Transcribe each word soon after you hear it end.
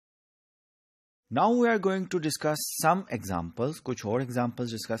Now we are going to discuss some examples, कुछ और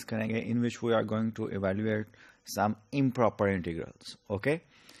examples discuss करेंगे in which we are going to evaluate some improper integrals. Okay?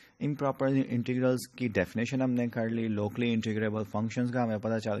 Improper integrals की definition हमने कर ली, locally integrable functions का हमें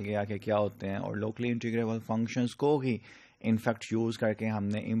पता चल गया कि क्या होते हैं और locally integrable functions को ही इनफैक्ट यूज करके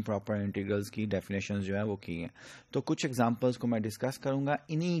हमने improper integrals की definitions जो है वो की हैं. तो कुछ examples को मैं डिस्कस करूंगा.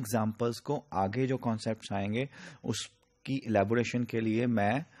 इन्हीं examples को आगे जो concepts आएंगे उसकी elaboration के लिए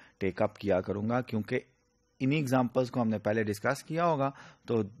मैं टेकअप किया करूंगा, क्योंकि इन्हीं एग्जांपल्स को हमने पहले डिस्कस किया होगा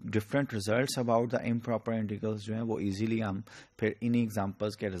तो different results about the improper integrals जो हैं वो इजीली हम फिर इन्हीं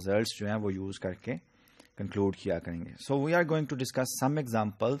एग्जांपल्स के रिजल्ट्स जो हैं वो यूज करके कंक्लूड किया करेंगे. So we are going to discuss some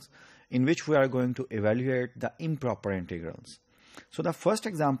examples in which we are going to evaluate the improper integrals. So the first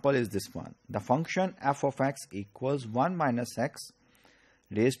example is this one. The function f of x equals 1 minus x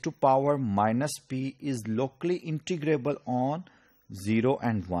raised to power minus p is locally integrable on 0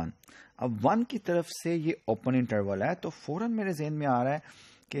 and 1. अब 1 की तरफ से ये open interval है तो फौरन मेरे ज़हन में आ रहा है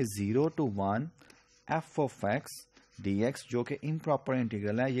कि 0 to 1 f of x dx जो कि इम्प्रॉपर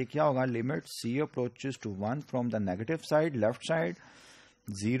इंटीग्रल है, ये क्या होगा? Limit c approaches to 1 from the negative side, left side,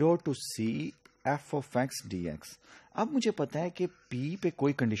 0 to c f of x dx. अब मुझे पता है कि p पे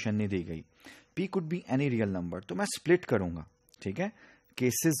कोई कंडीशन नहीं दी गई, p could be any real number, तो मैं स्प्लिट करूंगा. ठीक है,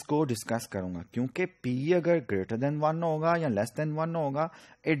 केसेस को डिस्कस करूंगा, क्योंकि p अगर ग्रेटर देन 1 होगा या लेस देन 1 होगा,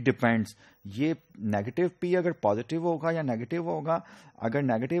 इट डिपेंड्स. ये नेगेटिव p अगर पॉजिटिव होगा या नेगेटिव होगा. अगर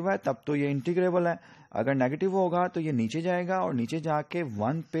नेगेटिव है तब तो ये इंटीग्रेबल है, अगर नेगेटिव होगा तो ये नीचे जाएगा और नीचे जाके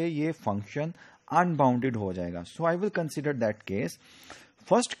 1 पे ये फंक्शन अनबाउंडेड हो जाएगा. सो I will consider that case.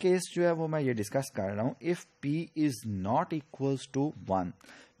 First case जो है वो मैं ये डिस्कस कर रहा हूं, if p is not equals to 1.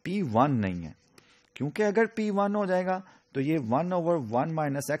 p 1 नहीं है, क्योंकि अगर p 1 हो जाएगा तो ये 1 over 1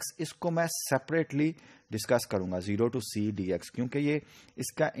 माइनस एक्स, इसको मैं सेपरेटली डिस्कस करूंगा 0 to c dx, क्योंकि ये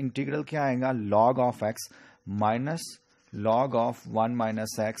इसका इंटीग्रल क्या आएगा? log of x minus log of 1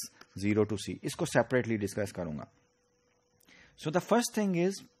 minus x 0 to c. इसको सेपरेटली डिस्कस करूंगा. So the first thing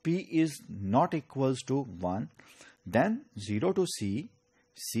is p is not equals to 1, then 0 to c,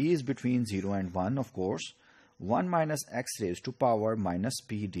 c is between 0 and 1 of course, 1 minus x raised to power minus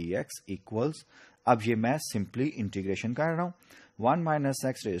p dx equals, अब ये मैं simply integration कर रहा हूं, 1 minus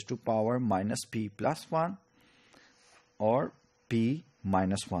x raised to power minus p plus 1 और p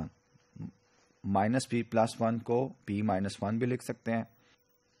minus 1. Minus p plus 1 को p minus 1 भी लिख सकते हैं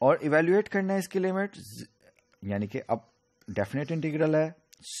और इवेल्युएट करना है इसकी लिमिट, यानी कि अब डेफिनेट इंटीग्रल है,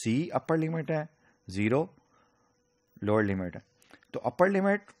 c अपर लिमिट है, 0 लोअर लिमिट है. तो upper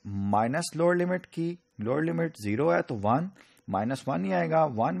limit minus lower limit की, लोअर लिमिट 0 है तो 1 माइनस 1 ही आएगा,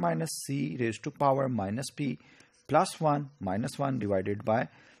 1 minus c raise to power minus p plus 1 minus 1 divided by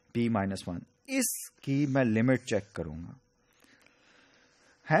p minus 1. इसकी मैं लिमिट चेक करूंगा.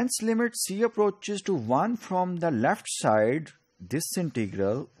 Hence limit c approaches to 1 from the left side, this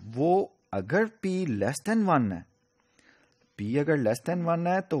integral, वो अगर p less than 1 है, p अगर less than 1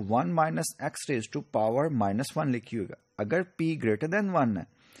 है तो 1 minus x raise to power minus 1 लिखिएगा. अगर p ग्रेटर देन 1 है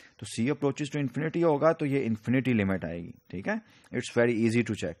तो c अप्रोचेस टू इंफिनिटी होगा तो ये इंफिनिटी लिमिट आएगी. ठीक है, it's very easy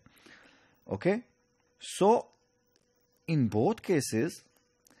to check. Okay, so in both cases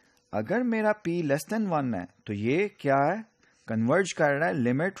अगर मेरा p लेस देन 1 है तो ये क्या है? कन्वर्ज कर रहा है.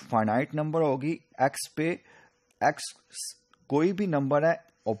 लिमिट फाइनाइट नंबर होगी x पे, x कोई भी नंबर है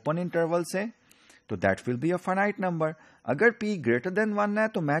ओपन इंटरवल से तो that will be a finite number. अगर p ग्रेटर देन 1 है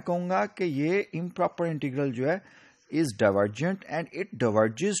तो मैं कहूंगा कि ये इम्प्रॉपर इंटीग्रल जो है is divergent and it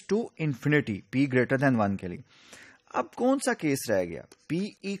diverges to infinity, p greater than 1 के लिए. अब कौन सा केस रह गया? p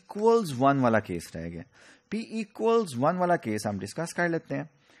equals 1 वाला केस रह गया. p equals 1 वाला केस हम डिस्कस कर लेते हैं.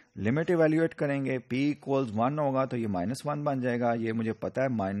 लिमिट इवेल्युएट करेंगे, p equals 1 होगा तो ये माइनस 1 बन जाएगा. ये मुझे पता है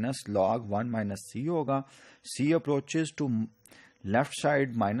माइनस log 1 माइनस c होगा. c approaches to left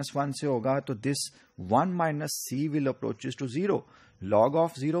side minus 1 से होगा तो this 1 minus c will approaches to 0. log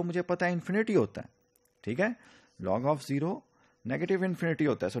of 0 मुझे पता है इंफिनिटी होता है. ठीक है, log of 0 negative infinity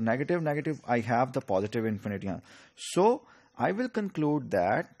होता है. So negative negative, I have the positive infinity. So I will conclude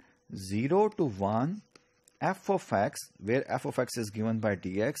that 0 to 1 f of x, where f of x is given by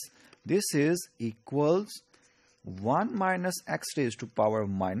dx, this is equals 1 minus x raised to power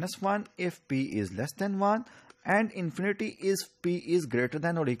minus 1 if p is less than 1 and infinity is p is greater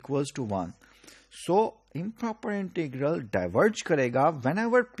than or equals to 1. So improper integral diverge करेगा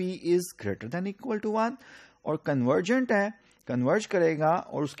whenever p is greater than equal to 1 और convergent है, converge करेगा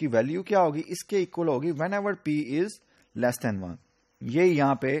और उसकी value क्या होगी? इसके equal होगी whenever p is less than 1. ये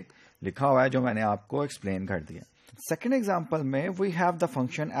यहां पे लिखा हुआ है जो मैंने आपको एक्सप्लेन कर दिया. Second example में we have the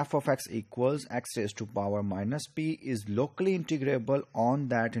function f of x equals x raised to power minus p is locally integrable on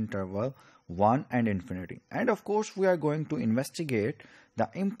that interval 1 and infinity. And of course we are going to investigate the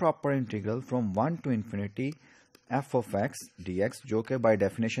improper integral from 1 to infinity f of x dx, जो कि by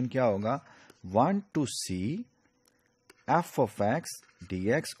definition क्या होगा 1 to c f of x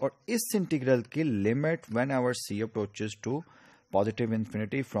dx, और इस integral की limit whenever c approaches to positive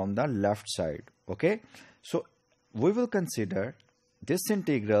infinity from the left side. Okay, so we will consider this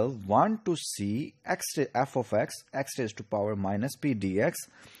integral 1 to c f of x raised to power minus p dx,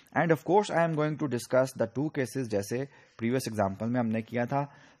 and of course I am going to discuss the two cases जैसे previous example में हमने किया था.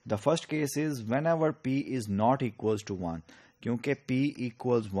 The first case is whenever p is not equals to 1, क्योंकि p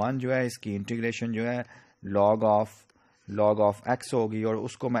equals 1 जो है इसकी integration जो है log of x होगी और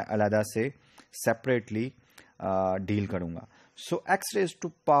उसको मैं अलग से separately डील करूंगा. So x raised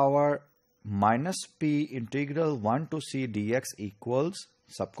to power minus P integral 1 to c dx equals,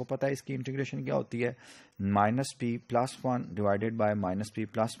 सबको पता है इसकी इंटीग्रेशन क्या होती है, minus P plus 1 divided by minus P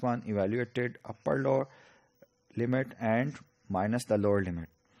plus 1 evaluated upper lower limit and minus the lower limit.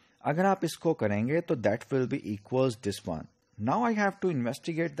 अगर आप इसको करेंगे तो that will be equals this one. Now I have to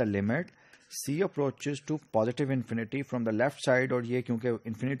investigate the limit c approaches to positive infinity from the left side, और ये क्योंकि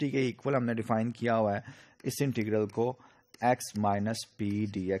infinity के equal हमने डिफाइन किया हुआ है इस इंटीग्रल को x minus P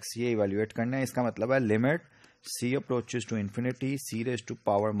D x, ये इवेल्युएट करना है. इसका मतलब है limit c approaches to infinity c raise to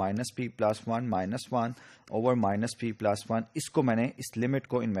power minus P plus 1 minus 1 over minus P plus 1. इसको मैंने इस लिमिट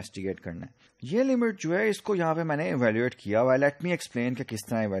को इन्वेस्टिगेट करना है. ये लिमिट जो है इसको यहाँ पे मैंने इवेल्युएट किया हुआ है. लेट मी एक्सप्लेन कि किस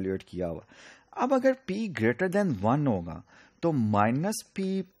तरह इवेल्युएट किया हुआ. अब अगर p ग्रेटर देन 1 होगा तो माइनस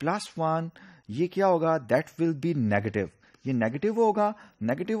पी प्लस 1 ये क्या होगा, दैट विल बी नेगेटिव. ये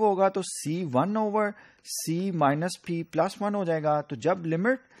नेगेटिव होगा तो c1 over c minus P plus 1 हो जाएगा. तो जब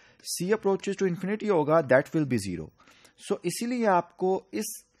limit c approaches to infinity होगा दैट विल बी 0. सो इसीलिए आपको इस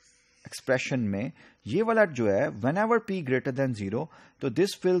एक्सप्रेशन में ये वाला जो है व्हेनेवर p ग्रेटर देन 0 तो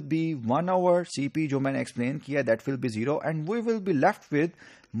this will be 1 over cp जो मैंने एक्सप्लेन किया that will be 0, and we will be left with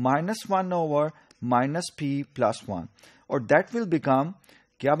minus 1 over minus p plus 1, और दैट विल बिकम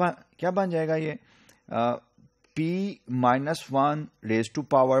क्या बन जाएगा ये p minus 1 raise to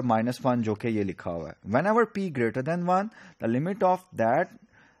power minus 1 जो कि ये लिखा हुआ है. whenever p greater than 1 the limit of that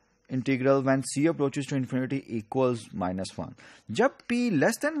integral when c approaches to infinity equals minus 1. जब p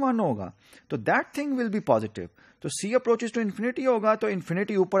less than 1 होगा तो that thing will be positive. तो c approaches to infinity होगा तो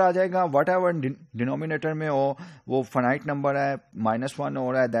infinity ऊपर आ जाएगा, whatever denominator में हो वो finite number है, minus 1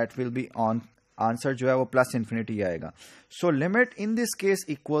 हो रहा है, that will be on answer जो है वो प्लस इन्फिनिटी आएगा. So limit in this case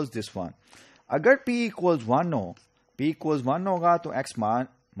equals this one. अगर p इक्वल्स 1 हो, p इक्वल्स 1 होगा तो x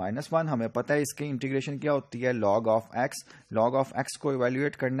माइनस 1 हमें पता है इसकी इंटीग्रेशन क्या होती है, log of x. log of x को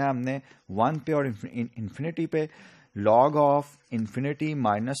इवेल्युएट करना है हमने 1 पे और इन्फिनिटी पे. log of infinity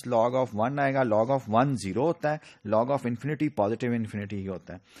minus log of 1 आएगा. log ऑफ 1 0 होता है, log of infinity positive infinity ही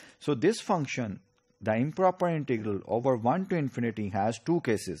होता है. So this function the improper integral over 1 to infinity has to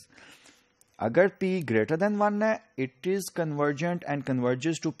cases. अगर p greater than 1 है, it is convergent and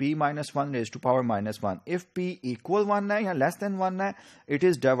converges to p minus 1 raised to power minus 1. If p equal 1 है या less than 1 है, it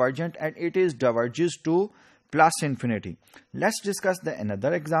is divergent and it is diverges to plus infinity. Let's discuss the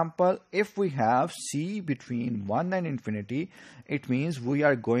another example. If we have c between 1 and infinity, it means we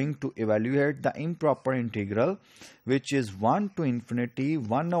are going to evaluate the improper integral, which is 1 to infinity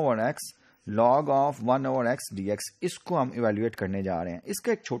 1 over x log of 1 over x dx. इसको हम evaluate करने जा रहे हैं.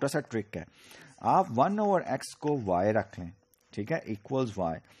 इसका एक छोटा सा ट्रिक है, आप 1 ओवर एक्स को y रख लें, ठीक है, इक्वल्स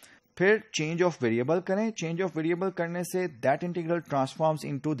y, फिर चेंज ऑफ वेरिएबल करें. चेंज ऑफ वेरिएबल करने say that integral transforms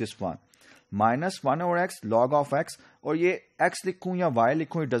into this one minus 1 over x log of x, और ये x लिखूं या y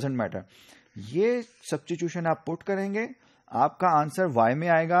लिखूं इट डजेंट मैटर. ये सब्स्टिट्यूशन आप पुट करेंगे, आपका आंसर y में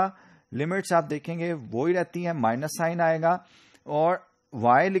आएगा. लिमिट्स आप देखेंगे वो ही रहती है, माइनस साइन आएगा, और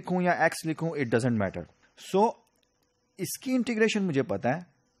y लिखूं या x लिखूं इट डजेंट मैटर. सो इसकी इंटीग्रेशन मुझे पता है,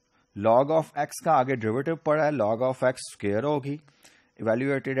 log ऑफ x का आगे डेरिवेटिव पड़ा है, log ऑफ x स्क्वायर होगी,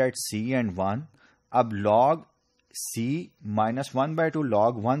 इवेल्युएटेड एट c एंड 1. अब log c माइनस 1/2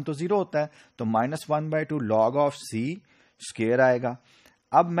 log 1 तो 0 होता है, तो minus 1/2 log of c square आएगा.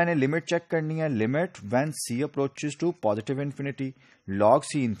 अब मैंने लिमिट चेक करनी है, limit when c approaches to positive infinity,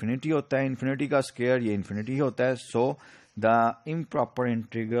 log c infinity होता है, इन्फिनिटी का स्क्वायर ये इन्फिनिटी होता है. सो the improper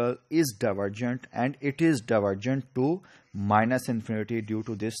integral is divergent and it is divergent to minus infinity due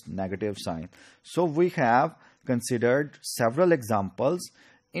to this negative sign. So we have considered several examples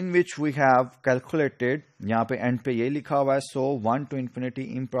in which we have calculated, यहाँ पे end पे ये लिखा हुआ है, so 1 to infinity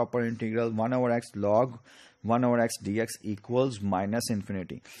improper integral 1 over x log 1 over x dx equals minus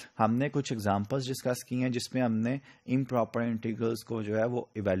infinity. हमने कुछ examples discuss किए हैं जिसमें हमने improper integrals को जो है वो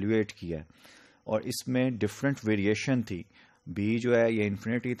इवेल्युएट किया है और इसमें डिफरेंट वेरिएशन थी. b जो है ये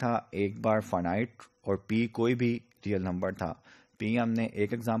इन्फिनिटी था, एक बार फाइनाइट, और p कोई भी रियल नंबर था. p हमने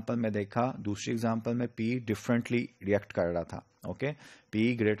एक एग्जांपल में देखा, दूसरी एग्जांपल में p डिफरेंटली रिएक्ट कर रहा था. Okay, p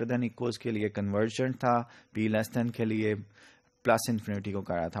greater than equals के लिए कन्वर्जेंट था, p लेस देन के लिए प्लस इन्फिनिटी को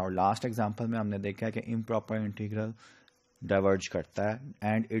कर रहा था. और लास्ट एग्जांपल में हमने देखा है कि इम्प्रॉपर इंटीग्रल डाइवर्ज करता है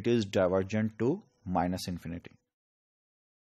and it is divergent to minus infinity.